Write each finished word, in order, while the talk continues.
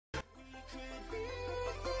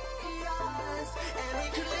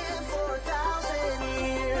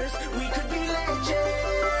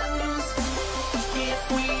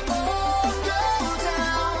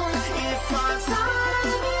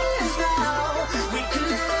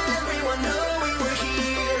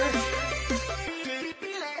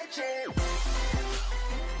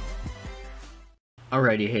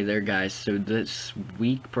Alrighty, hey there guys. So this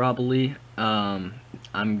week probably,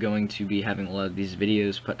 I'm going to be having a lot of these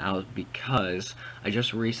videos put out because I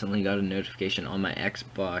just recently got a notification on my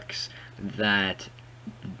Xbox that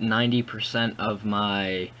 90% of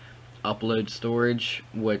my upload storage,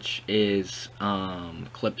 which is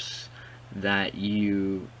clips that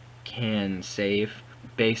you can save,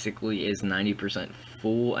 basically is 90%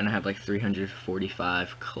 full, and I have like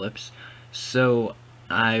 345 clips. So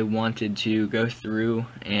I wanted to go through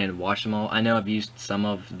and watch them all. I know I've used some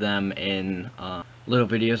of them in little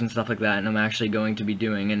videos and stuff like that, and I'm actually going to be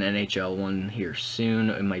doing an NHL one here soon.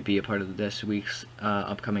 It might be a part of this week's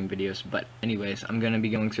upcoming videos, but anyways, I'm going to be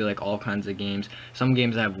going through like all kinds of games. Some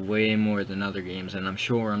games have way more than other games, and I'm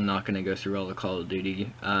sure I'm not going to go through all the Call of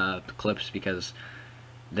Duty clips because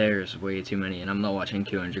there's way too many, and I'm not watching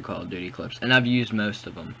 200 Call of Duty clips, and I've used most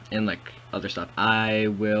of them in like other stuff. I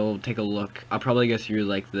will take a look. I'll probably go through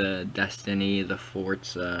like the Destiny, the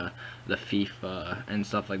Forza, the FIFA, and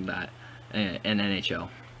stuff like that, and NHL.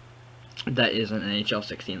 That is an NHL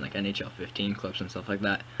 16, like NHL 15 clips and stuff like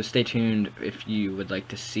that. So stay tuned if you would like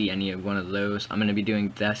to see any of one of those. I'm gonna be doing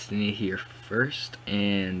Destiny here first,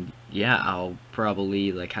 and yeah, I'll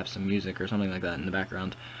probably like have some music or something like that in the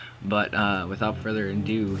background. But without further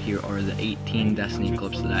ado, here are the 18 Destiny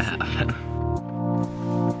clips that I have.